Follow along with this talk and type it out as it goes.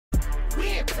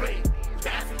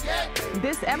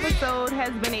This episode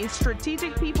has been a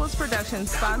Strategic People's production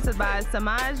sponsored by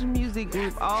Samaj Music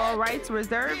Group. All rights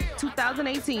reserved,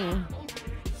 2018.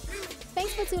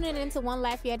 Thanks for tuning in to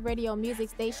 1Lafayette Radio Music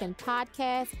Station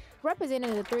podcast,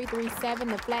 representing the 337,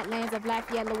 the Flatlands of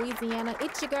Lafayette, Louisiana.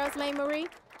 It's your girl, Slay Marie.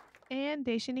 And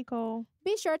Daisha Nicole.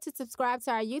 Be sure to subscribe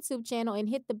to our YouTube channel and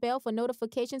hit the bell for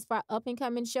notifications for our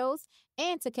up-and-coming shows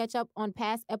and to catch up on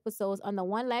past episodes on the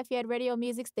 1Lafayette Radio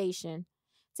Music Station.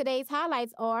 Today's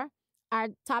highlights are our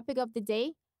topic of the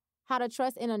day, how to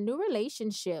trust in a new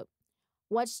relationship.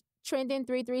 What's trending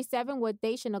 337 with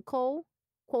Daisha Nicole,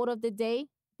 quote of the day,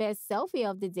 best selfie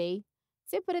of the day,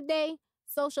 tip of the day,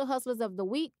 social hustlers of the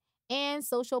week, and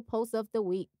social post of the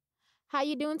week. How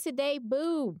you doing today,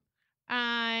 boo?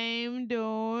 I'm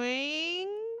doing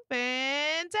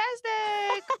fantastic.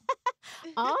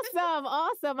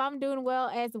 Awesome. I'm doing well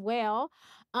as well.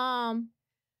 I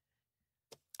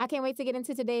can't wait to get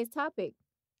into today's topic.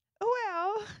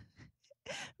 Well,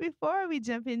 before we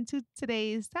jump into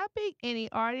today's topic,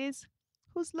 any artist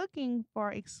who's looking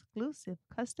for exclusive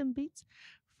custom beats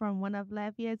from one of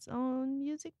Lafayette's own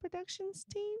music productions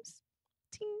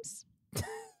teams,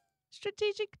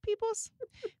 Strategic Peoples,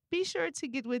 be sure to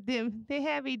get with them. They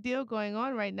have a deal going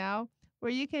on right now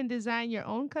where you can design your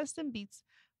own custom beats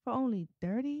for only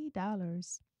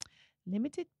 $30.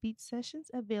 Limited beat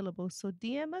sessions available, so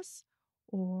DM us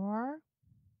or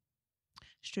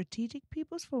Strategic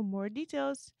Peoples for more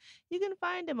details. You can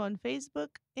find them on Facebook,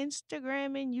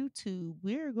 Instagram, and YouTube.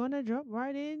 We're going to jump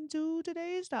right into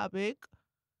today's topic.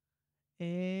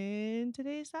 And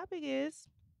today's topic is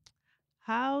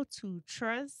how to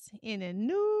trust in a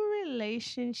new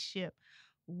relationship.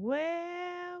 Well.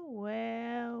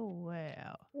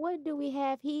 What do we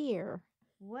have here?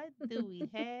 What do we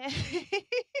have?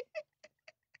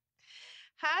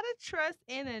 How to trust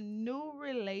in a new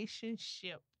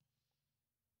relationship.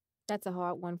 That's a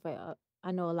hard one for,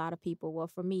 I know a lot of people. Well,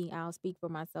 for me, I'll speak for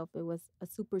myself. It was a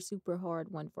super, super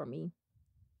hard one for me.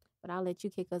 But I'll let you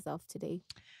kick us off today.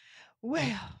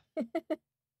 Well,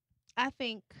 I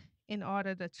think in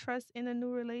order to trust in a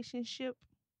new relationship,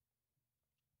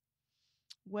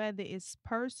 whether it's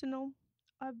personal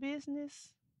or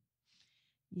business,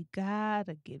 you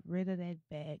gotta get rid of that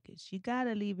baggage. You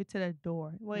gotta leave it to the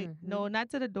door. Wait, no, not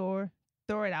to the door.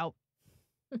 Throw it out.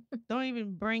 Don't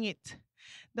even bring it.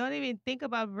 Don't even think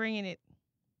about bringing it.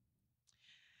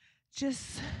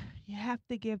 Just, you have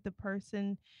to give the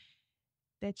person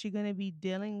that you're going to be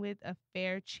dealing with a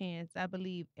fair chance. I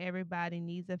believe everybody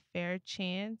needs a fair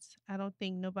chance. I don't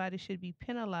think nobody should be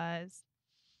penalized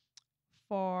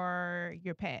for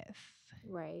your past.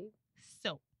 Right.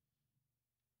 So,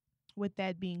 with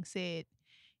that being said,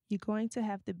 you're going to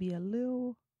have to be a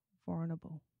little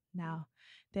vulnerable. Now,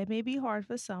 that may be hard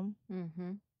for some.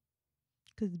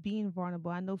 Because being vulnerable,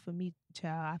 I know for me,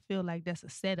 child, I feel like that's a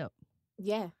setup.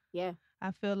 Yeah.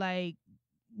 I feel like,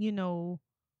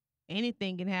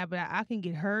 anything can happen. I can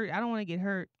get hurt. I don't want to get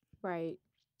hurt. Right.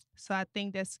 So I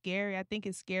think that's scary. I think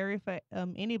it's scary for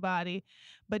anybody,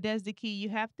 but that's the key. You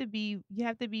have to be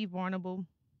vulnerable,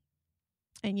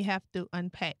 and you have to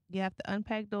unpack. You have to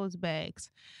unpack those bags.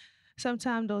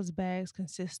 Sometimes those bags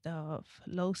consist of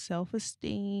low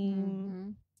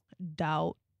self-esteem,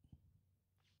 doubt,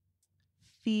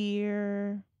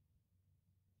 fear,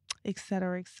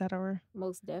 etc., etc.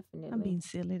 Most definitely. I'm being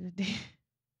silly today.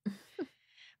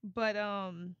 But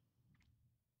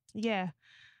yeah.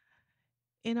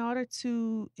 In order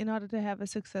to have a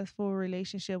successful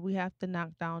relationship, we have to knock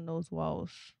down those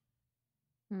walls.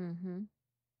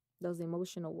 Those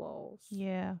emotional walls.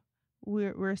 Yeah.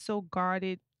 We're so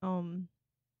guarded a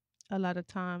lot of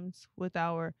times with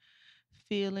our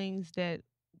feelings that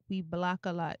we block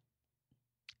a lot.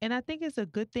 And I think it's a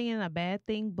good thing and a bad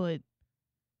thing, but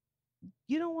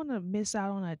you don't want to miss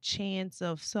out on a chance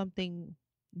of something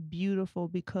beautiful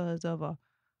because of a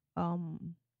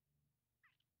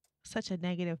such a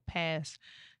negative past.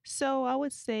 So I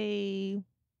would say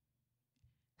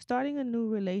starting a new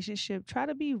relationship, try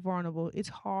to be vulnerable. It's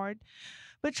hard,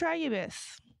 but try your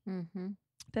best.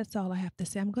 That's all I have to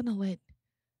say. I'm going to let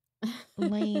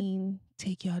Lane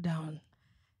take y'all down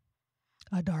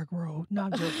a dark road. No,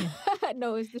 I'm joking.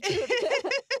 No, it's the truth.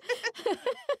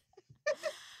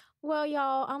 Well,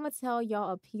 y'all, I'm going to tell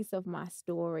y'all a piece of my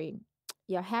story.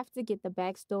 You have to get the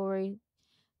backstory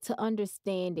to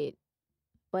understand it.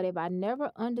 But if I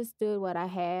never understood what I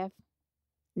have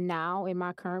now in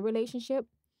my current relationship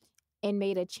and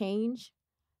made a change,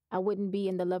 I wouldn't be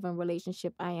in the loving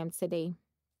relationship I am today.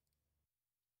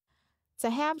 To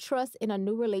have trust in a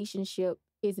new relationship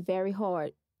is very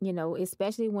hard,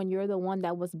 especially when you're the one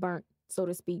that was burnt, so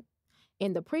to speak,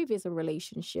 in the previous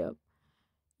relationship.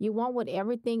 You want with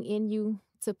everything in you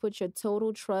to put your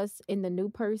total trust in the new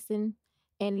person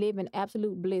and live in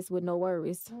absolute bliss with no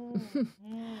worries. mm.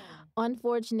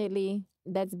 Unfortunately,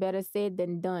 that's better said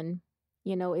than done,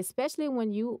 especially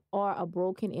when you are a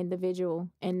broken individual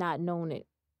and not known it.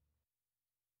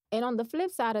 And on the flip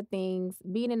side of things,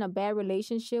 being in a bad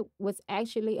relationship was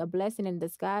actually a blessing in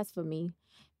disguise for me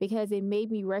because it made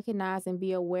me recognize and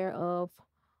be aware of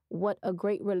what a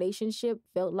great relationship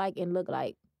felt like and looked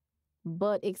like.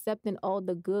 But accepting all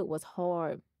the good was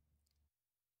hard.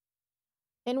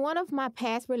 In one of my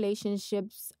past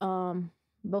relationships,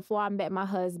 before I met my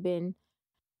husband,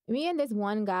 me and this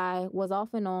one guy was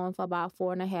off and on for about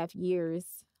 4.5 years.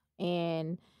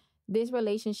 And this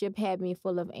relationship had me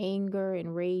full of anger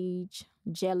and rage,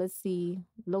 jealousy,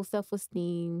 low self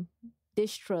esteem,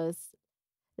 distrust,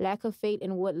 lack of faith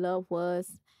in what love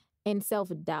was, and self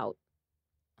doubt.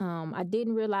 I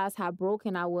didn't realize how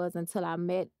broken I was until I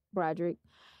met Broderick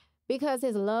because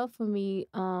his love for me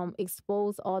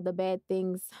exposed all the bad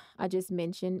things I just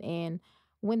mentioned. And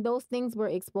when those things were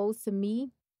exposed to me,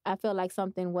 I felt like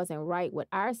something wasn't right with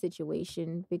our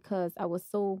situation because I was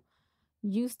so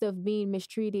used to being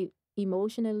mistreated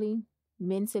emotionally,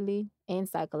 mentally, and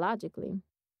psychologically.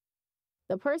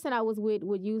 The person I was with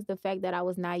would use the fact that I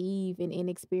was naive and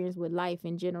inexperienced with life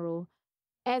in general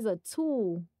as a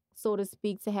tool, so to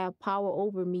speak, to have power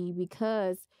over me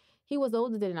because he was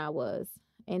older than I was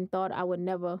and thought I would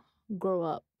never grow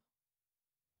up.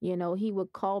 He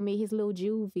would call me his little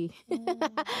juvie.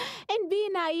 Mm. And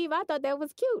being naive, I thought that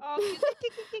was cute. Oh, you said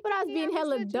kick, kick, kick, But I kick, was yeah, being I was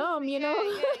hella with you. dumb, Yeah,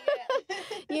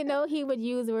 yeah, yeah. he would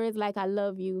use words like, I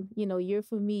love you. You're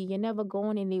for me. You're never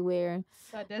going anywhere.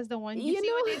 So that's the one. You You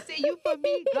see what they say? You for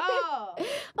me, go. know?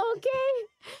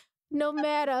 Okay. No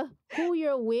matter who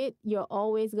you're with, you're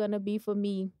always going to be for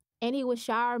me. And he would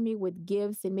shower me with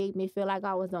gifts and make me feel like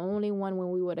I was the only one when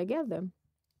we were together.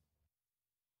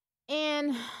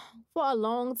 And for a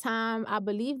long time, I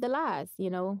believed the lies.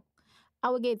 I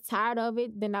would get tired of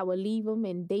it, then I would leave him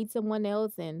and date someone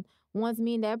else. And once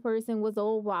me and that person was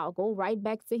over, I'll go right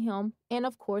back to him and,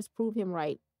 of course, prove him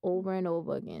right over and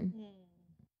over again. Mm.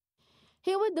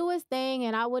 He would do his thing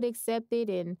and I would accept it.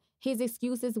 And his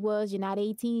excuses was, you're not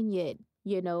 18 yet,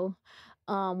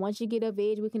 once you get of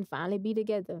age, we can finally be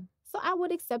together. So I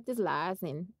would accept his lies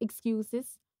and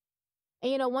excuses.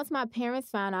 And, once my parents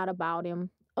found out about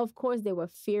him, of course, they were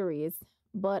furious,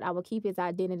 but I would keep his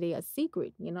identity a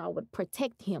secret. I would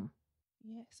protect him.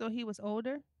 Yeah. So he was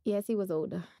older. Yes, he was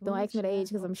older. Don't Oh, ask me the age child.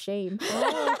 because I'm shamed.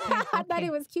 Oh, okay, I thought okay. he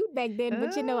was cute back then,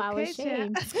 but I was Okay, child.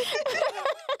 shamed.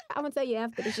 I'm gonna tell you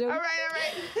after the show. All right,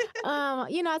 all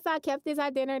right. So I kept his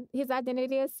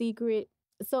identity a secret.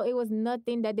 So it was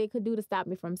nothing that they could do to stop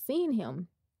me from seeing him.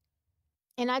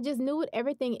 And I just knew with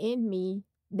everything in me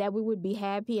that we would be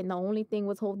happy, and the only thing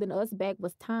was holding us back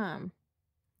was time.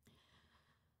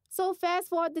 So fast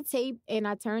forward the tape, and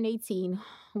I turned 18.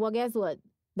 Well, guess what?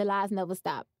 The lies never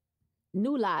stopped.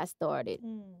 New lies started.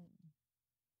 Mm.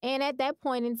 And at that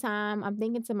point in time, I'm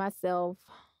thinking to myself,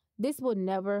 this will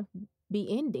never be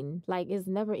ending. Like, it's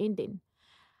never ending.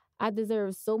 I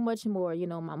deserve so much more.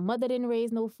 My mother didn't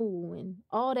raise no fool, and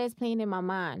all that's playing in my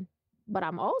mind. But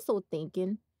I'm also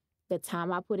thinking the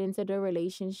time I put into the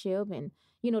relationship and,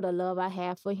 the love I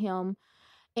have for him.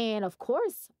 And of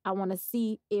course, I want to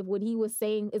see if what he was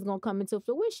saying is going to come into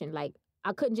fruition. Like,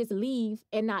 I couldn't just leave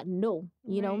and not know.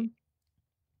 Right.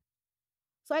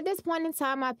 So at this point in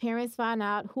time, my parents found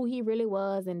out who he really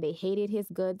was and they hated his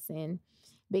guts. And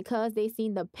because they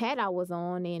seen the pet I was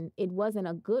on and it wasn't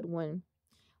a good one,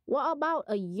 well, about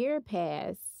a year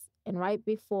passed. And right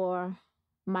before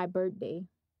my birthday,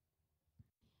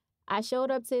 I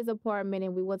showed up to his apartment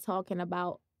and we were talking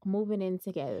about moving in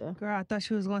together. Girl, I thought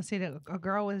she was going to say that a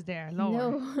girl was there. Lord.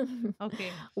 No. Okay.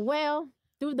 Well,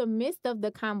 through the midst of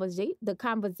the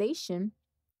conversation,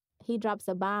 he drops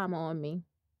a bomb on me.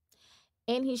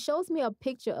 And he shows me a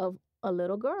picture of a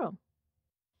little girl.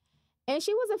 And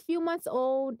she was a few months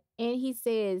old. And he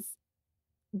says,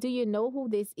 do you know who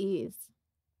this is?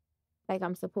 Like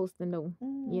I'm supposed to know,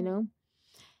 you Mm. know?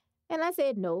 And I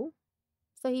said, no.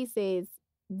 So he says,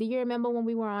 do you remember when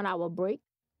we were on our break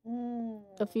Mm.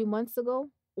 a few months ago?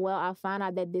 Well, I found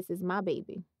out that this is my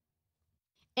baby.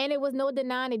 And it was no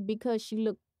denying it because she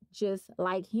looked just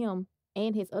like him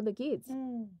and his other kids.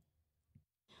 Mm.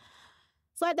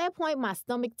 So at that point, my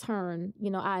stomach turned.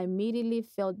 I immediately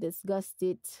felt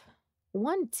disgusted.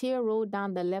 One tear rolled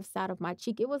down the left side of my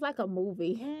cheek. It was like a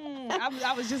movie.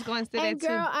 I was just going to say And that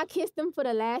girl, too. I kissed him for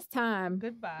the last time.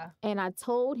 Goodbye. And I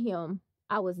told him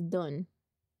I was done.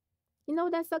 You know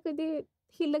what that sucker did?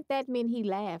 He looked at me and he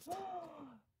laughed.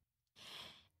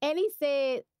 And he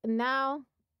said, now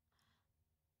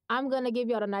I'm gonna give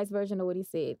y'all the nice version of what he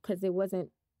said because it wasn't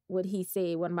what he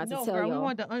said. What I'm about to No, tell girl, we y'all.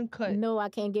 want the uncut. No, I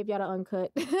can't give y'all the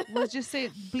uncut. Let's just say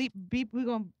bleep beep. We're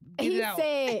gonna get it he out.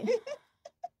 said.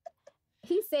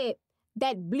 He said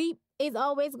that bleep is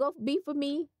always gonna be for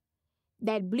me.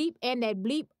 That bleep and that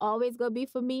bleep always gonna be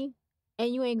for me,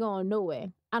 and you ain't going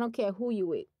nowhere. I don't care who you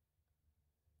with.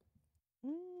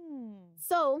 Mm.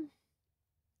 So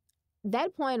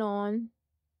that point on,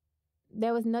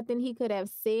 there was nothing he could have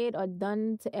said or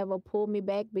done to ever pull me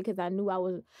back because I knew I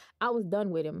was done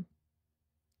with him.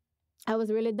 I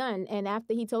was really done. And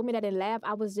after he told me that and laughed,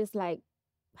 I was just like,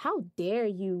 how dare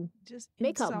you Just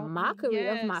make a insult me. mockery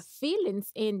of my Yes.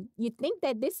 feelings and you think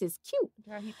that this is cute.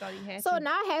 Girl, he thought he had So you.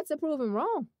 now I had to prove him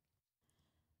wrong.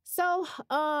 So,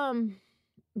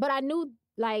 but I knew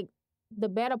like the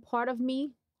better part of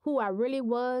me, who I really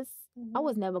was, I Mhm.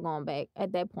 was never going back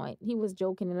at that point. He was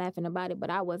joking and laughing about it, but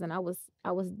I wasn't. I was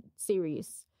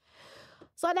serious.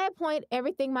 So at that point,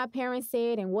 everything my parents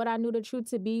said and what I knew the truth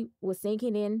to be was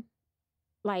sinking in,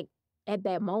 like at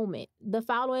that moment. The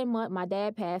following month, my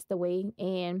dad passed away,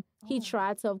 and he Oh.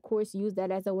 tried to, of course, use that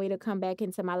as a way to come back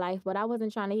into my life, but I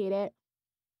wasn't trying to hear that.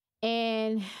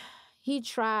 And he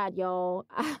tried, y'all.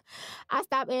 I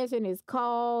stopped answering his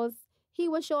calls. He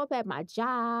would show up at my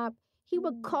job. He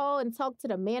would call and talk to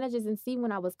the managers and see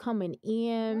when I was coming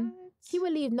in. What? He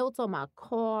would leave notes on my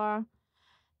car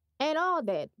and all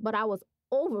that. But I was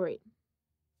over it.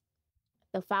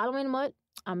 The following month,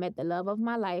 I met the love of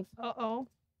my life. Uh-oh.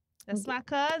 That's my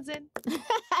cousin.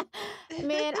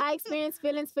 Man, I experienced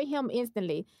feelings for him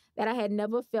instantly that I had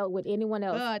never felt with anyone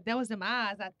else. That was them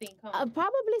eyes, I think. Huh?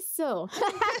 Probably so.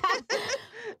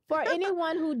 For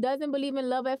anyone who doesn't believe in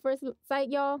love at first sight,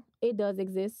 y'all, it does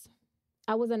exist.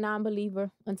 I was a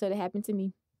non-believer until it happened to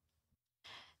me.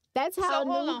 That's So how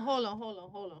hold new. on, hold on, hold on,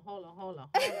 hold on, hold on, hold on,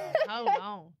 hold on, hold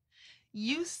on.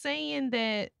 You saying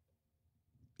that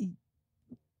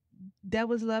that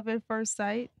was love at first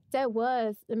sight? That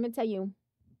was, let me tell you,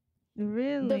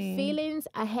 Really? the feelings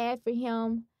I had for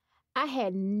him, I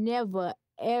had never,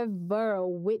 ever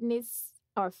witnessed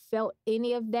or felt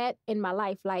any of that in my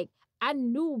life. Like, I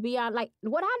knew beyond, like,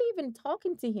 without even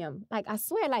talking to him. Like, I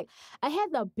swear, like, I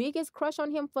had the biggest crush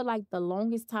on him for, like, the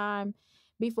longest time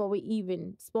before we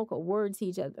even spoke a word to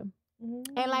each other.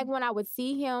 And, like, when I would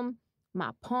see him,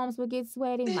 my palms would get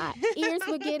sweaty, my ears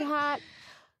would get hot.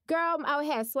 Girl, I would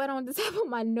have sweat on the top of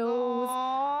my nose.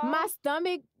 Aww. My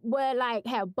stomach would like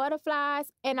have butterflies,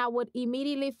 and I would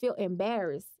immediately feel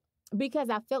embarrassed because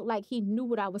I felt like he knew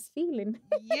what I was feeling.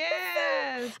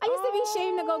 Yes. I used to be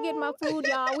ashamed to go get my food,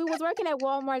 y'all. We was working at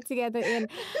Walmart together, and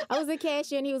I was a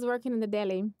cashier, and he was working in the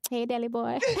deli. Hey, deli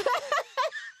boy.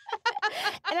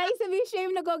 And I used to be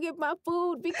ashamed to go get my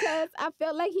food because I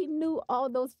felt like he knew all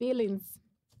those feelings.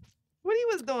 What he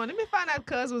was doing? Let me find out.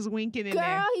 Cuz was winking in Girl,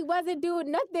 there. he wasn't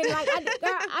doing nothing. Like,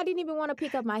 I didn't even want to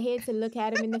pick up my head to look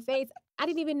at him in the face. I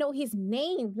didn't even know his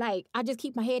name. Like, I just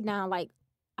keep my head down. Like,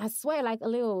 I swear, like a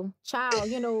little child,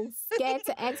 scared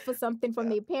to ask for something from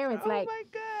their parents. Oh Like, my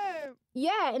God.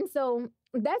 yeah. And so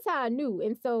that's how I knew.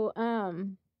 And so,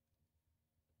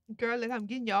 Girl, look, I'm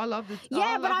getting y'all off the.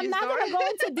 yeah, all but off I'm your not story. gonna go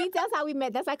into details how we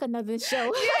met. That's like another show.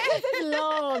 Yeah. This is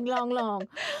long, long,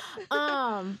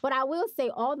 long. But I will say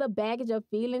all the baggage of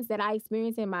feelings that I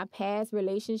experienced in my past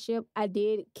relationship, I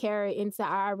did carry into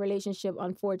our relationship,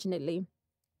 unfortunately.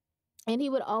 And he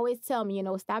would always tell me,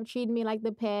 stop treating me like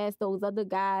the past, those other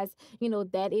guys,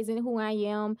 that isn't who I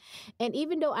am. And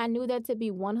even though I knew that to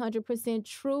be 100%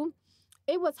 true,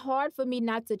 it was hard for me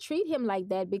not to treat him like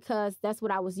that because that's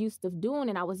what I was used to doing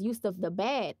and I was used to the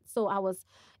bad. So I was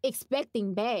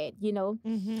expecting bad.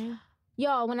 Mm-hmm.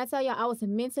 Y'all, when I tell y'all I was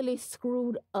mentally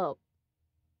screwed up,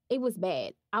 it was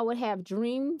bad. I would have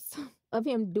dreams of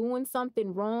him doing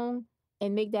something wrong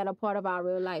and make that a part of our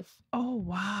real life. Oh,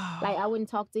 wow. Like, I wouldn't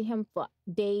talk to him for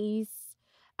days.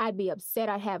 I'd be upset.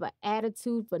 I'd have an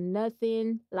attitude for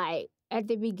nothing. Like, at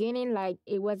the beginning, like,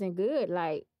 it wasn't good.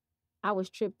 Like, I was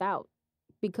tripped out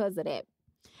because of that.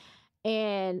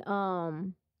 And,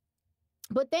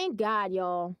 but thank God,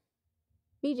 y'all.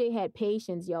 BJ had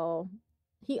patience, y'all.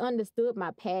 He understood my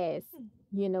past,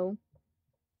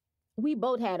 We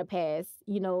both had a past,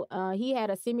 He had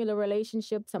a similar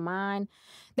relationship to mine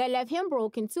that left him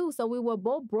broken too. So we were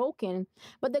both broken.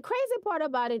 But the crazy part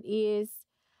about it is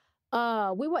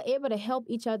we were able to help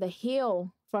each other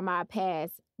heal from our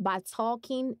past by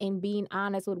talking and being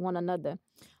honest with one another.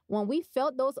 When we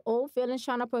felt those old feelings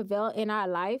trying to prevail in our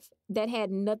life that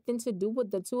had nothing to do with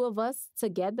the two of us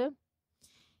together,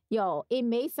 y'all, it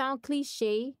may sound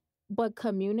cliche, but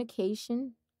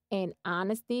communication and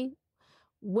honesty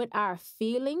with our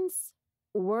feelings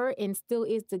were and still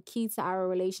is the key to our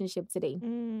relationship today.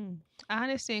 Mm.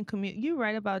 Honesty and you're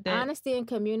right about that. Honesty and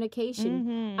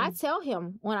communication. I Mm-hmm. tell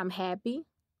him when I'm happy,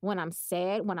 when I'm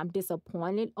sad, when I'm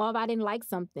disappointed, or if I didn't like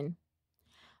something.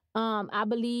 I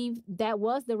believe that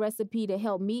was the recipe to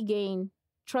help me gain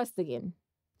trust again.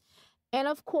 And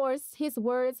of course, his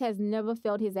words has never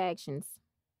felt his actions.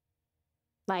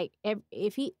 Like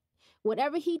if he,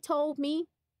 whatever he told me,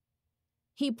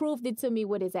 he proved it to me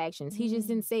with his actions. He just Mm.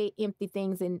 didn't say empty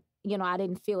things, and I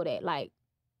didn't feel that. Like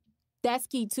that's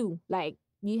key too. Like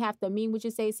you have to mean what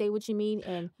you say what you mean,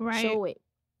 and Right. show it.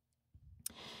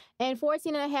 And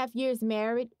 14 and a half years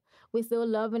married, we're still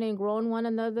loving and growing one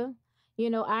another.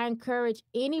 I encourage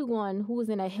anyone who's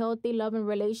in a healthy, loving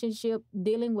relationship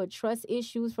dealing with trust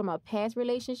issues from a past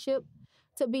relationship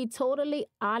to be totally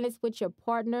honest with your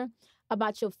partner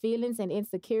about your feelings and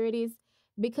insecurities,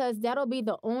 because that'll be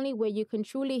the only way you can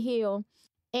truly heal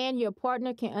and your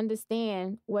partner can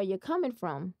understand where you're coming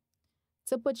from.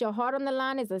 To put your heart on the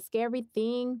line is a scary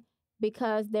thing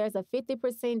because there's a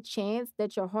 50% chance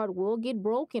that your heart will get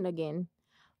broken again.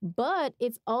 But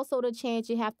it's also the chance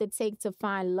you have to take to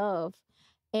find love.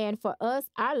 And for us,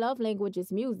 our love language is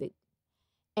music.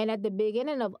 And at the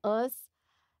beginning of us,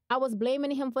 I was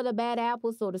blaming him for the bad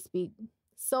apple, so to speak.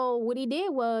 So what he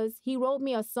did was he wrote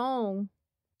me a song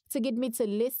to get me to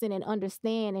listen and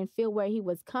understand and feel where he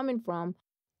was coming from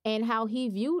and how he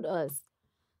viewed us.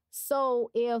 So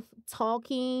if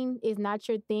talking is not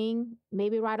your thing,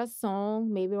 maybe write a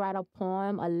song, maybe write a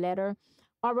poem, a letter,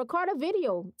 or record a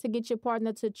video to get your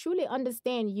partner to truly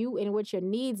understand you and what your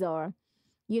needs are.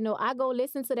 I go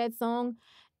listen to that song,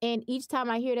 and each time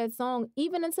I hear that song,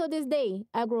 even until this day,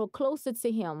 I grow closer to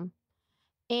him.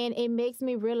 And it makes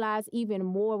me realize even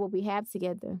more what we have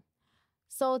together.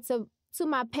 So to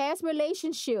my past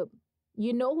relationship,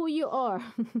 you know who you are.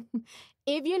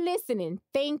 If you're listening,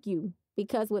 thank you.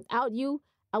 Because without you,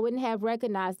 I wouldn't have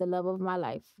recognized the love of my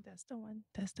life. That's the one.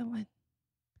 That's the one.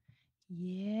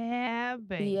 Yeah,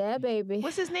 baby. Yeah, baby.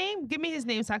 What's his name? Give me his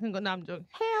name so I can go. No, I'm joking.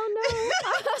 Hell no.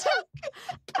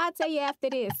 I'll tell you after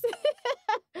this.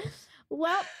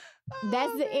 Well,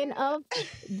 that's the end of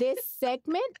this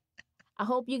segment. I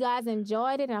hope you guys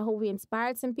enjoyed it, and I hope we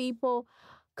inspired some people.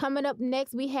 Coming up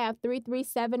next, we have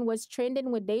 337 What's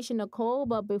Trending with Daisha Nicole.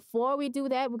 But before we do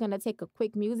that, we're going to take a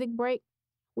quick music break.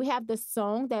 We have the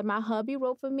song that my hubby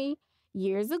wrote for me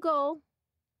years ago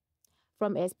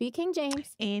from SB King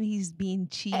James. And he's being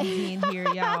cheesy in here,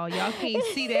 y'all. Y'all can't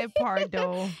see that part,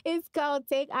 though. It's called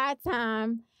Take Our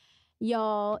Time.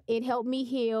 Y'all, it helped me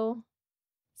heal.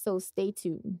 So stay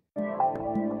tuned.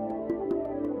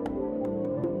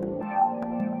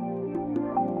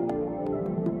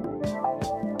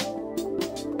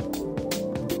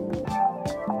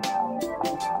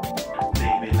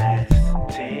 Baby, let's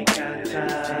take our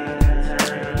time.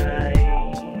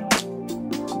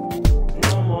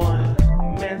 No more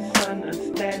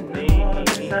misunderstanding.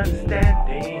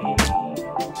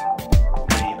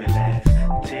 Baby, let's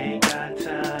take our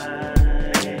time.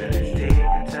 Let's take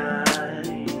our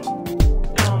time.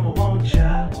 Come on, won't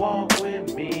ya walk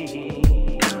with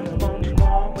me? Come on, won't you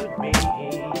walk with me?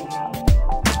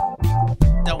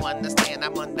 Don't understand,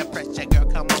 I'm under pressure, girl,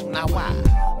 come on now, why?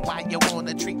 Why you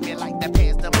wanna treat me like the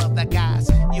past them other guys?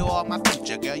 You are my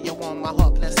future, girl, you want my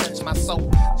heart, let's touch my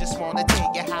soul. Just wanna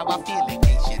tell you how I feel in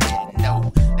case you didn't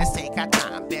know. Let's take our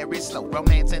time, very slow,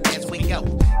 romancing as we go.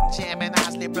 Jamming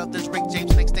Isley Brothers, Rick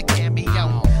James makes the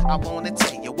cameo. I wanna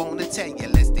tell you,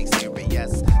 let's stay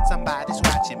serious. Somebody's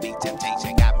watching me,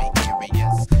 temptation got me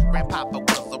curious. Grandpapa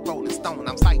was a rolling stone,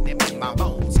 I'm fighting him in my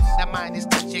bones. That mind is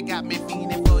touch, you got me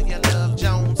feeling for your love,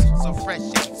 Jones. So fresh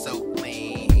and so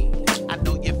clean. I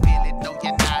know you feel it, no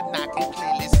you're not, I can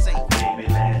clearly see. Baby,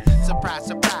 let's Surprise,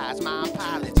 surprise, my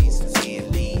apologies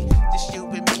sincerely. Just you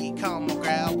and me, come on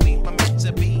girl, we were meant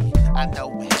to be. I know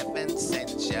heaven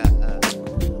sent ya.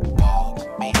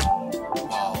 Walk me,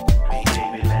 walk me.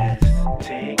 Baby, let's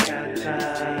take our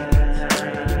time.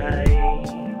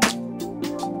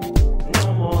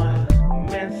 No more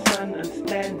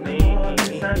misunderstanding.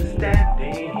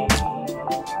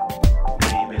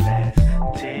 Baby, let's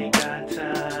take our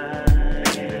time.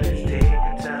 Let's take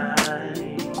our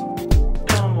time.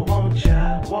 Come on, won't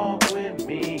ya walk with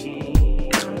me?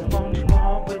 Come on, won't you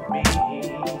walk with me?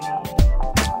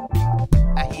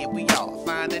 Here we are,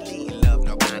 finally, love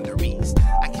no boundaries.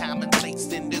 A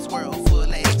commonplace in this world full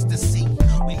of ecstasy.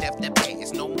 We left the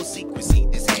past, no more secrecy,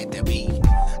 this had to be.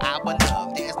 Our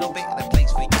love, there's no better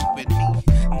place for you and me.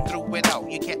 And through it all,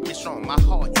 you kept me strong, my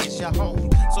heart is your home.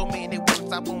 So many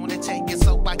words I wanna tell you,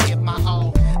 so I give my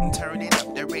all. And turn it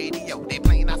up, the radio, they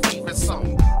playing our favorite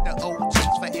song. The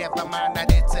OG's forever mine, now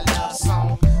that's a love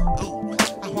song. Ooh,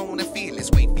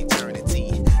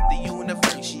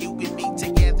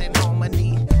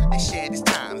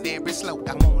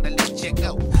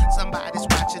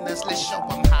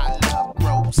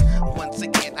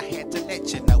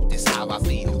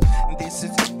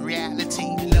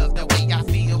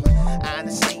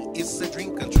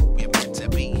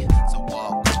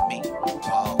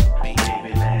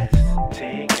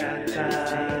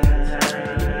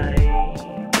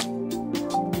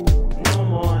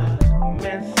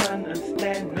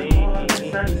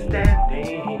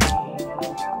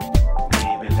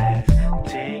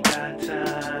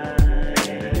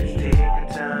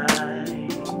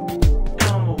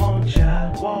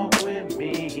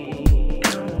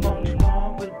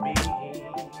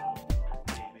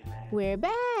 We're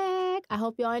back. I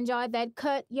hope y'all enjoyed that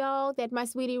cut, y'all, that my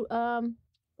sweetie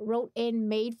wrote and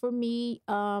made for me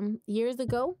years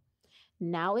ago.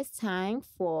 Now it's time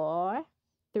for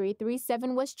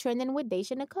 337 What's Trending with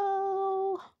Daisha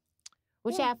Nicole.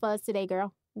 What you Yeah. have for us today,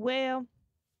 girl? Well,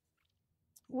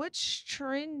 what's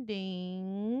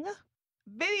trending?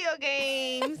 Video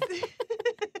games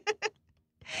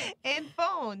and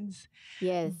phones.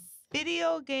 Yes.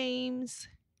 Video games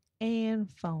and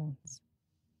phones.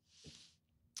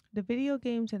 The video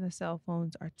games and the cell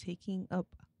phones are taking up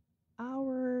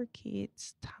our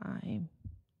kids' time.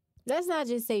 Let's not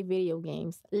just say video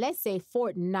games. Let's say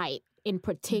Fortnite in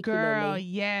particular. Girl,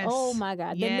 yes. Oh my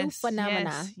God, the new Yes,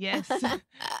 phenomena. Yes, yes.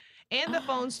 And the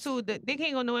phones too. They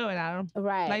can't go nowhere without them.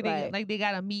 Right, Like right. they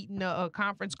got a meeting, a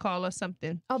conference call or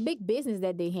something. A big business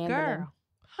that they handle. Girl,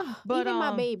 but Even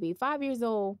my baby, 5 years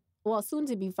old, well, soon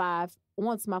to be 5,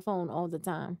 wants my phone all the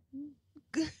time.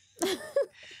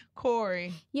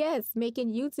 Corey, Yes,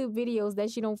 making YouTube videos that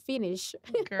she don't finish.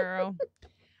 girl.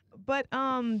 But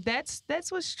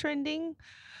that's what's trending.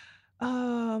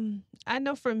 I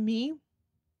know for me,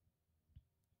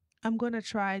 I'm gonna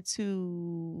try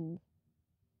to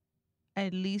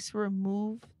at least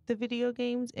remove the video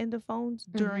games and the phones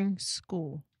during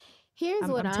school. Here's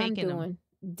what I'm I'm taking 'em. doing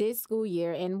this school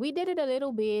year, and we did it a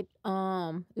little bit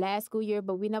last school year,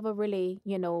 but we never really,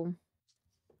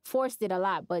 forced it a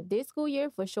lot. But this school year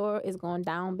for sure is going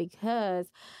down because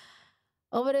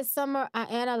over the summer I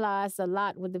analyzed a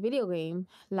lot with the video game.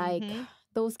 Like Mhm.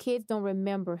 those kids don't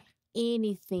remember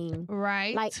anything.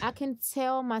 Right. Like I can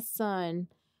tell my son,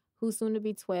 who's soon to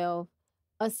be 12,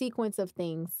 a sequence of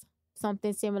things.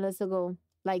 Something similar to go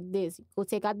like this. Go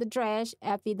take out the trash.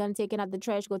 After you're done taking out the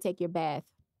trash, go take your bath.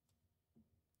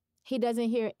 He doesn't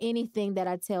hear anything that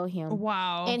I tell him.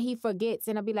 Wow. And he forgets.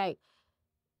 And I'll be like,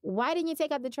 why didn't you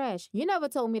take out the trash? You never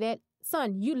told me that.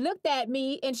 Son, you looked at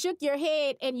me and shook your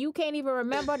head and you can't even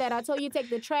remember that I told you to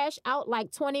take the trash out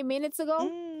like 20 minutes ago.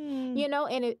 Mm.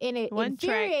 And it One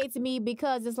track. infuriates me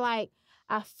because it's like,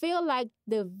 I feel like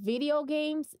the video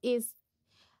games is,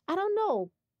 I don't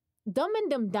know, dumbing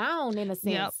them down in a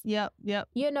sense. Yep.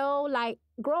 Like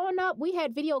growing up, we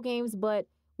had video games, but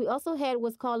we also had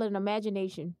what's called an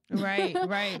imagination. Right.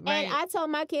 And I tell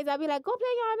my kids, I'll be like, go play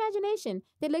your imagination.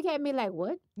 They look at me like,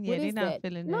 what? Yeah, What they're is not that?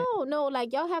 feeling that. No,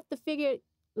 like y'all have to figure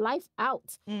life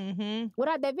out Mm-hmm.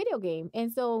 without that video game.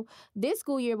 And so this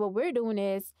school year, what we're doing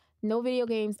is no video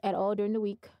games at all during the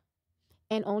week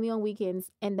and only on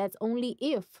weekends. And that's only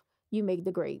if you make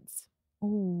the grades.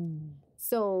 Ooh.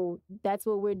 So that's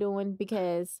what we're doing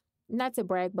because, not to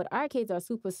brag, but our kids are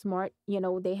super smart.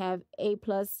 They have A+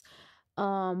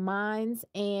 minds,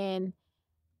 and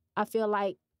I feel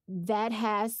like that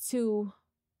has to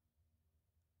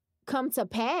come to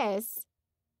pass.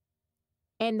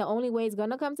 And the only way it's going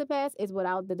to come to pass is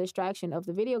without the distraction of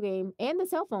the video game and the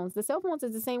cell phones. The cell phones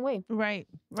is the same way. Right.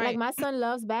 Like my son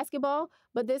loves basketball,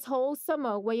 but this whole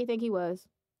summer, where you think he was?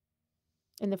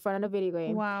 In the front of the video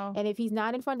game. Wow. And if he's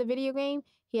not in front of the video game,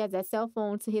 he has that cell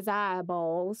phone to his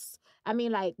eyeballs. I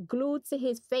mean, like glued to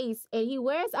his face, and he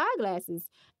wears eyeglasses.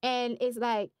 And it's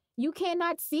like, you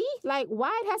cannot see? Like,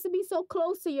 why it has to be so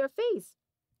close to your face?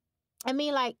 I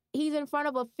mean, like, he's in front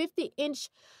of a 50-inch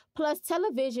plus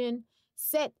television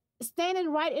set,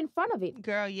 standing right in front of it.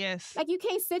 Girl, yes. Like, you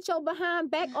can't sit your behind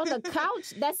back on the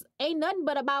couch. That's ain't nothing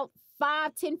but about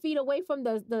 5-10 feet away from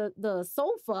the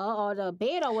sofa or the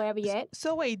bed or wherever you're at.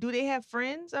 So wait, do they have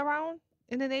friends around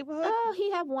in the neighborhood? Oh, he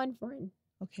have one friend.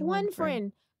 Okay, One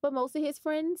friend. But most of his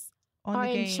friends on are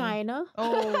the in game. China.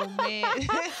 Oh man.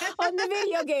 On the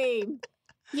video game.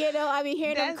 I be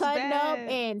hearing them That's cutting up bad.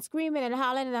 and screaming and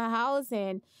hollering in the house,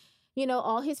 and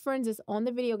all his friends is on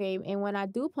the video game. And when I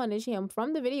do punish him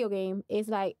from the video game, it's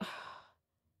like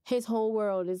his whole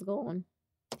world is gone.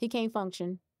 He can't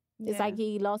function. It's Yeah. like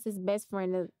he lost his best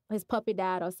friend. His puppy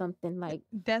died or something. Like,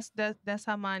 That's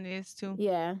how mine is too.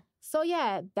 yeah. So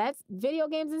yeah, that's video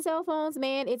games and cell phones,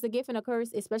 man. It's a gift and a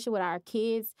curse, especially with our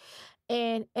kids.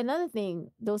 And another thing,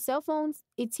 those cell phones,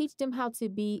 it teach them how to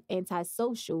be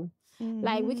antisocial.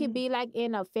 Like we could be like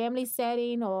in a family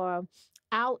setting or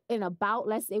out and about.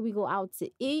 Let's say we go out to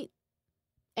eat.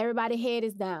 Everybody's head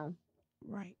is down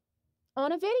Right.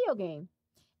 on a video game.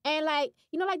 And like,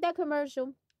 like that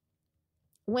commercial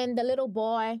when the little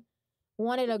boy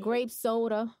wanted a grape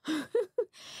soda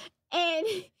and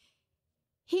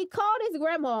he called his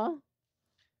grandma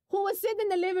who was sitting in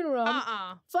the living room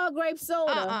for a grape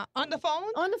soda On the phone?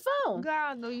 on the phone.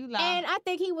 Girl, no, you lie. And I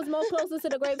think he was more closer to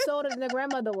the grape soda than the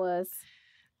grandmother was.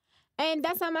 And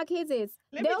that's how my kids is.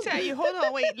 Let me tell you, hold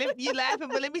on, wait. You laughing,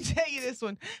 but let me tell you this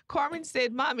one. Carmen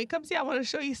said, Mommy, come see, I want to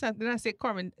show you something. I said,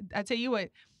 Carmen, I tell you what,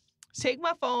 take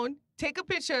my phone, take a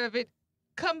picture of it,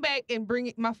 come back and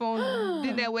bring my phone.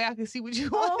 Then that way I can see what you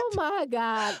want. Oh my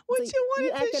God. What So you you wanted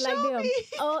to acting like show them. me?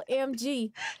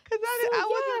 OMG. Because So I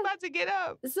wasn't yeah. about to get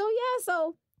up.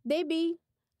 So they be,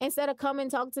 instead of come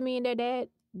and talk to me and their dad,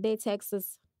 they text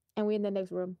us and we in the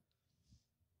next room.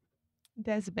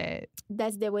 That's bad.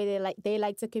 That's the way they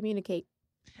like to communicate.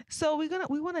 So we're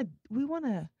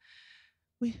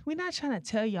not trying to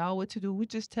tell y'all what to do. We're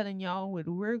just telling y'all what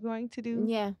we're going to do.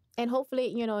 Yeah. And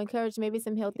hopefully, encourage maybe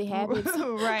some healthy habits.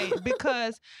 Right.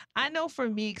 Because I know for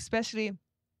me, especially,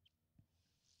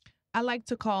 I like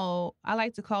to call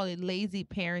it lazy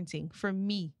parenting for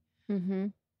me. Mm-hmm.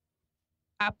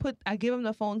 I give them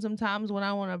the phone sometimes when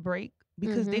I want a break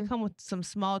because they come with some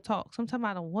small talk. Sometimes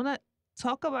I don't want to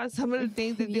talk about some of the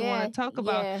things that they want to talk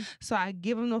about. Yeah. So I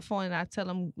give them the phone and I tell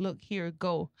them, look, here,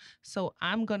 go. So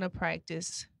I'm going to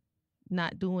practice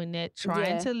not doing that,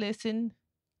 trying to listen,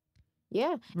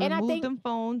 Yeah. And I remove think them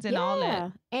phones and all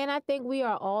that. And I think we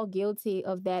are all guilty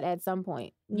of that at some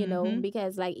point,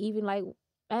 because like even like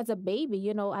as a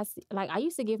baby, I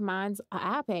used to give mine an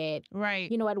iPad.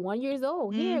 Right. At 1 year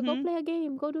old. Here, go play a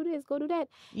game, go do this, go do that.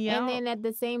 Yeah. And then at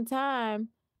the same time,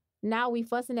 now we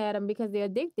fussing at them because they're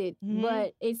addicted.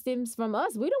 But it seems from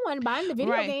us, we don't want to buy them the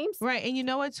video games. Right. And you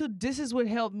know what, too? This is what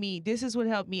helped me.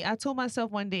 I told myself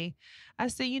one day, I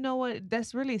said, you know what?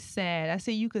 That's really sad. I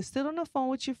said, you could sit on the phone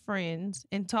with your friends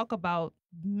and talk about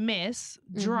mess,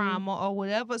 drama, or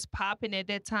whatever's popping at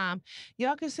that time.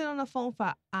 Y'all can sit on the phone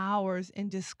for hours and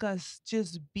discuss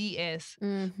just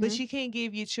BS. But you can't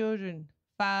give your children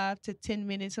 5 to 10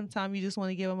 minutes. Sometimes you just want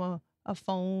to give them a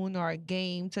phone or a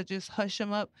game to just hush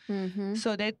them up.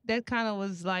 So that kind of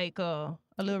was like a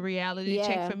little reality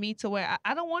check for me to where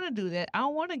I don't want to do that. I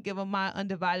don't want to give them my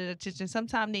undivided attention.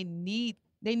 Sometimes they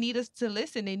need us to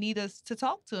listen. They need us to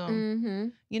talk to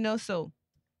them. So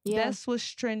that's what's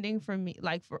trending for me.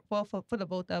 Like for the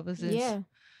both of us is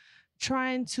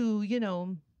trying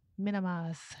to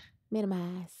minimize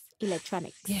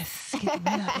electronics. Yes, get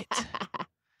rid of it.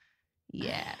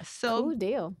 Yeah. So cool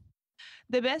deal.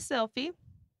 The best selfie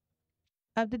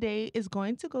of the day is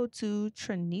going to go to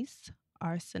Trinice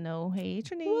Arsenal. Hey,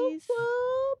 Trinice. Whoop,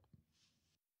 whoop.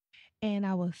 And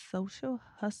our social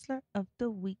hustler of the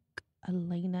week,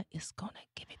 Elena, is going to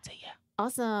give it to you.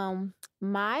 Awesome.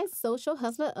 My social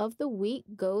hustler of the week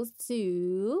goes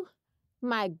to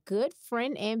my good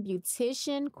friend and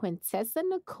beautician, Quintessa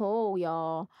Nicole,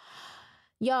 y'all.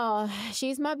 Y'all,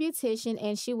 she's my beautician,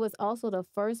 and she was also the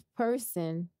first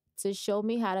person to show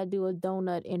me how to do a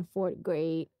donut in 4th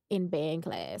grade in band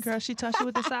class. Girl, she taught you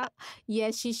with the sock?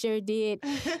 Yes, she sure did.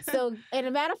 So, and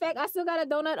a matter of fact, I still got a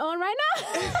donut on right now.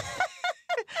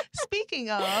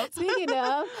 Speaking of.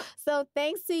 So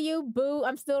thanks to you, Boo.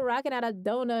 I'm still rocking out a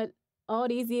donut all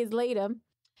these years later.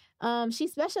 She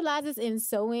specializes in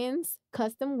sew-ins,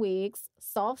 custom wigs,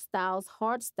 soft styles,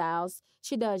 hard styles.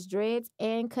 She does dreads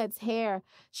and cuts hair.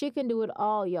 She can do it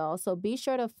all, y'all. So be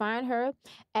sure to find her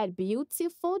at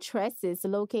Beautiful Tresses,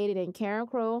 located in Karen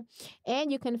Crow.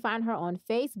 And you can find her on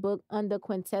Facebook under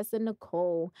Quintessa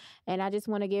Nicole. And I just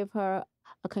want to give her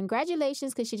a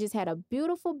congratulations because she just had a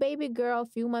beautiful baby girl a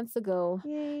few months ago.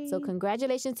 Yay. So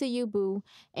congratulations to you, Boo.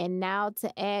 And now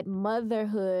to add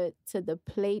motherhood to the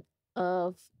plate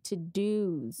of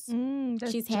to-dos.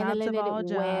 She's handling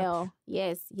it well.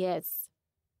 Yes.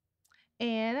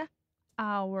 And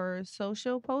our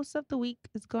social post of the week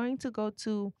is going to go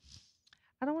to,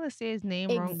 I don't want to say his name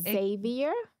wrong.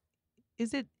 Xavier.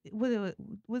 Is it,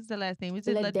 what's the last name? Is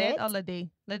it Ladette or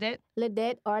Lade? Ladette?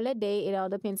 Ladette or Lade. It all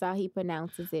depends how he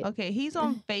pronounces it. Okay, he's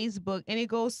on Facebook, and it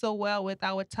goes so well with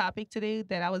our topic today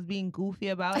that I was being goofy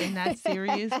about and not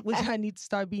serious, which I need to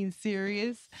start being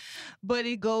serious. But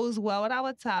it goes well with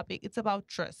our topic. It's about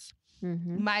trust.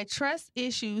 My trust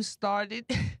issues started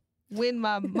when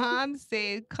my mom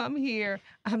said, come here,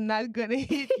 I'm not going to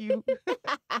hit you.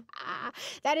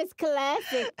 That is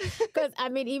classic. Because, I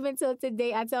mean, even till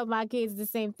today, I tell my kids the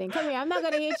same thing. Come here, I'm not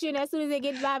going to hit you. And as soon as they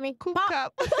get by me, Coop pop.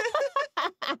 cup.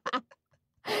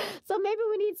 So maybe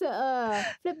we need to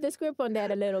flip the script on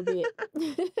that a little bit.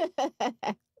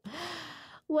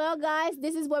 Well, guys,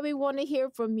 this is what we want to hear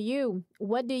from you.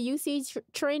 What do you see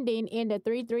trending in the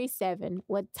 337?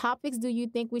 What topics do you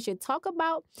think we should talk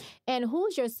about? And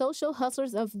who's your social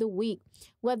hustlers of the week?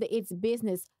 Whether it's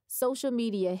business, social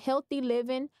media, healthy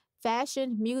living,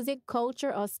 fashion, music,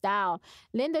 culture, or style.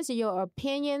 Lend us your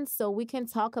opinions so we can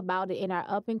talk about it in our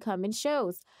up-and-coming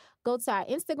shows. Go to our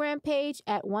Instagram page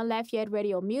at 1Lafayette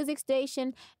Radio Music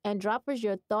Station and drop us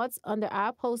your thoughts under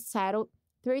our post titled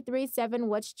 337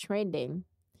 What's Trending.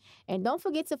 And don't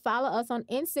forget to follow us on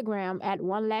Instagram at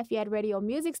 1Lafayette Radio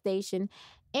Music Station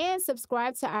And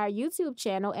subscribe to our YouTube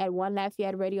channel at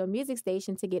 1Lafayette Radio Music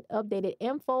Station to get updated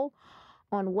info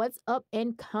on what's up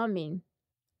and coming.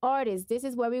 Artists, this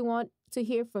is where we want to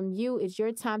hear from you. It's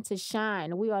your time to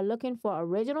shine. We are looking for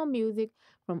original music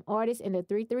from artists in the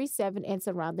 337 and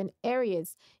surrounding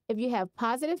areas. If you have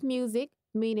positive music,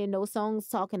 meaning no songs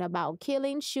talking about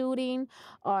killing, shooting,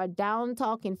 or down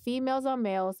talking females or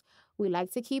males, we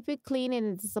like to keep it clean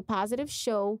and it's a positive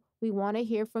show. We want to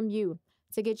hear from you.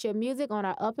 To get your music on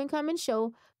our up-and-coming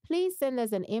show, please send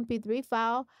us an MP3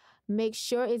 file. Make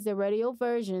sure it's the radio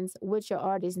versions with your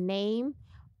artist's name,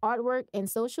 artwork, and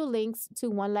social links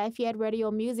to 1Lafayette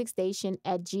Radio Music Station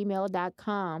at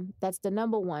gmail.com. That's the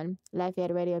number 1,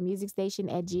 Lafayette Radio Music Station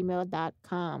at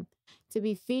gmail.com to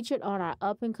be featured on our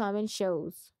up-and-coming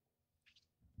shows.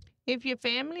 If your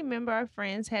family member or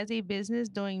friends has a business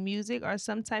doing music or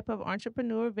some type of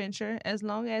entrepreneur venture, as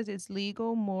long as it's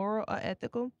legal, moral, or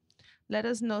ethical, let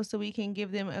us know so we can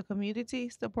give them a community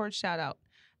support shout out.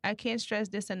 I can't stress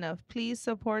this enough. Please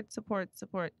support, support,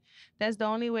 support. That's the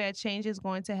only way a change is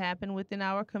going to happen within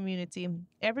our community.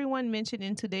 Everyone mentioned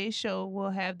in today's show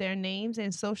will have their names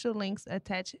and social links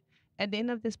attached at the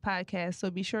end of this podcast, so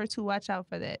be sure to watch out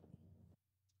for that.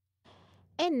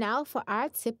 And now for our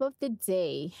tip of the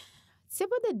day. Tip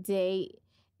of the day,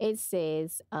 it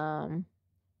says,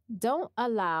 don't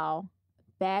allow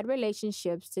bad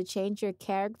relationships to change your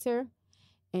character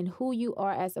and who you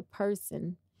are as a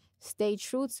person. Stay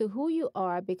true to who you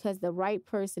are because the right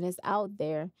person is out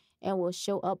there and will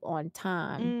show up on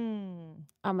time.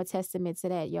 I'm a testament to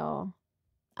that, y'all.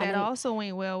 That also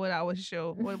went well with our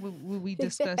show, what we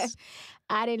discussed.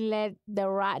 I didn't let the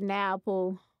rotten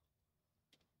apple,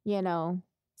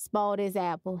 spoil this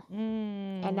apple.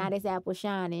 And now this apple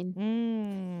shining.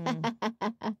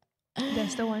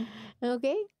 That's the one.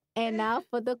 Okay. And now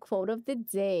for the quote of the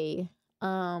day.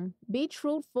 Be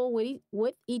truthful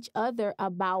with each other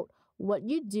about what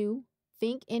you do,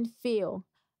 think, and feel.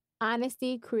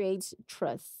 Honesty creates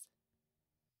trust.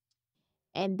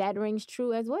 And that rings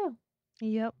true as well.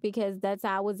 Yep. Because that's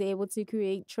how I was able to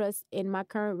create trust in my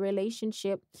current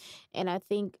relationship. And I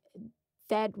think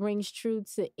that rings true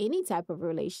to any type of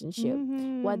relationship,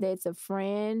 whether it's a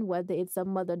friend, whether it's a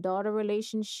mother-daughter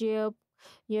relationship,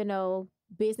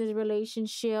 business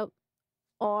relationship,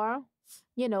 or,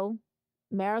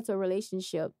 marital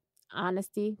relationship.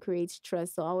 Honesty creates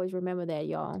trust. So always remember that,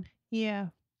 y'all. Yeah.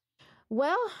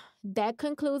 Well, that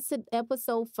concludes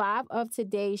episode 5 of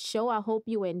today's show. I hope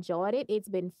you enjoyed it. It's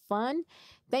been fun.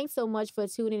 Thanks so much for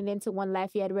tuning into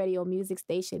 1Lafayette Radio Music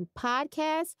Station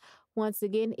podcast. Once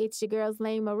again, it's your girls,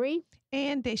 Lane Marie.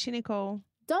 And Daisha Nicole.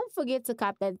 Don't forget to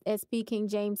cop that SP King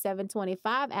James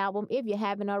 725 album. If you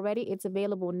haven't already, it's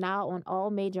available now on all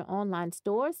major online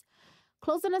stores.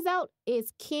 Closing us out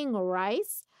is King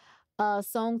Rice, a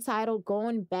song titled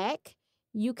Going Back.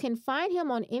 You can find him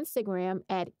on Instagram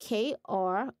at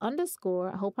KR_,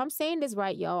 I hope I'm saying this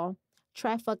right, y'all,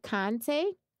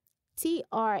 Traficante,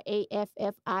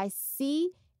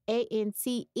 TRAFFICANTE.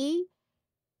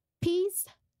 Peace,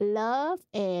 love,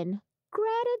 and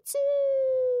gratitude.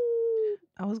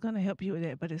 I was going to help you with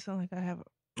that, but it sounds like I have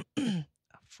a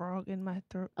frog in my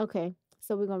throat. Okay,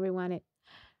 so we're going to rewind it.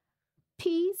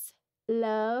 Peace,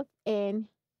 love, and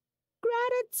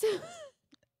gratitude.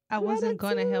 I wasn't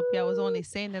going to help you. I was only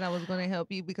saying that I was going to help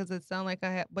you because it sounds like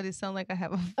I have a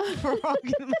frog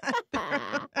in my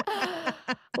throat.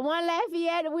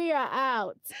 1Lafayette, we are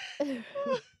out.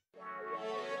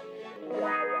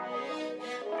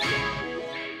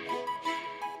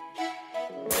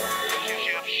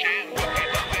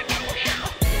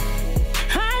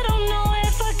 I don't know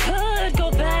if I could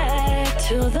go back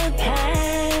to the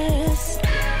past.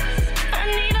 I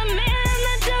need a man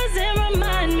that doesn't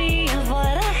remind me of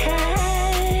what I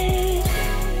had.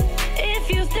 If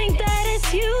you think that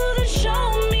it's you, then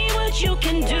show me what you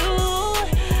can do.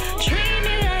 Treat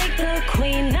me like the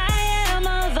queen I am,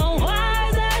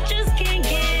 otherwise I just can't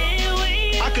get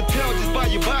weak. I could tell just by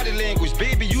your body language,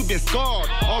 baby, you've been scarred.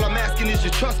 All I'm asking is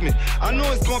you trust me. I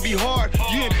know it's gonna be hard.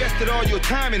 You invested all your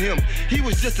time in him. He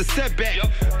was just a setback.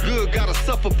 Good gotta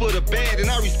suffer for the bad, and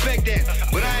I respect that.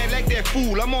 But I ain't like that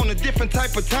fool. I'm on a different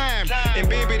type of time. And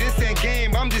baby, this ain't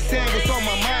game. I'm just saying what's on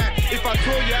my mind. If I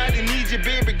told you I didn't need you,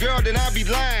 baby girl, then I'd be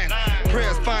lying.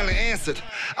 Prayers finally answered.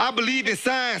 I believe in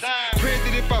science. Pray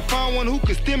that if I found one who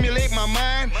could stimulate my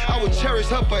mind, I would cherish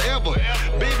her forever.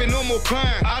 Baby, no more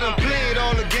crying. I done played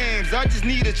all the games. I just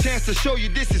need a chance to show you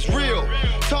this is real.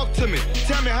 Talk to me.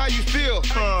 Tell me how you feel.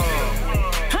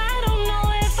 I don't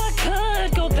know if I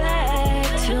could go back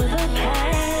to the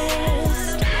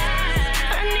past.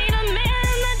 I need a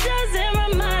man that doesn't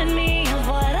remind me of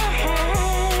what I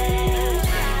had.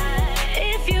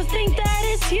 If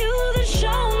it's you that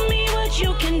show me what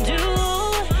you can do.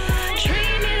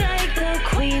 Treat me like the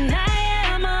queen I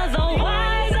am,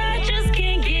 otherwise I just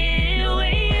can't get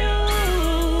with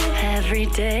you. Every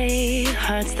day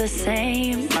hurts the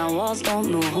same, my walls don't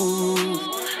move.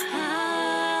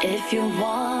 If you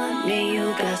want me, you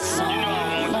got so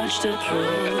much to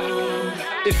prove.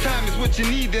 If time is what you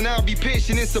need, then I'll be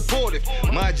patient and supportive.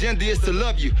 My agenda is to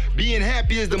love you. Being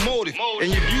happy is the motive.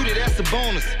 And your beauty, that's a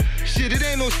bonus. Shit, it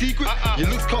ain't no secret. Your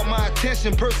looks caught my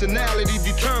attention. Personality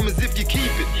determines if you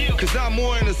keep it. Cause I'm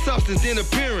more into substance than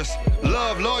appearance.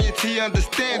 Love, loyalty,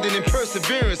 understanding, and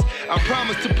perseverance. I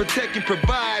promise to protect and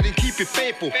provide and keep it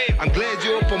faithful. I'm glad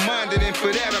you're open-minded, and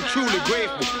for that I'm truly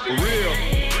grateful. For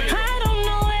real.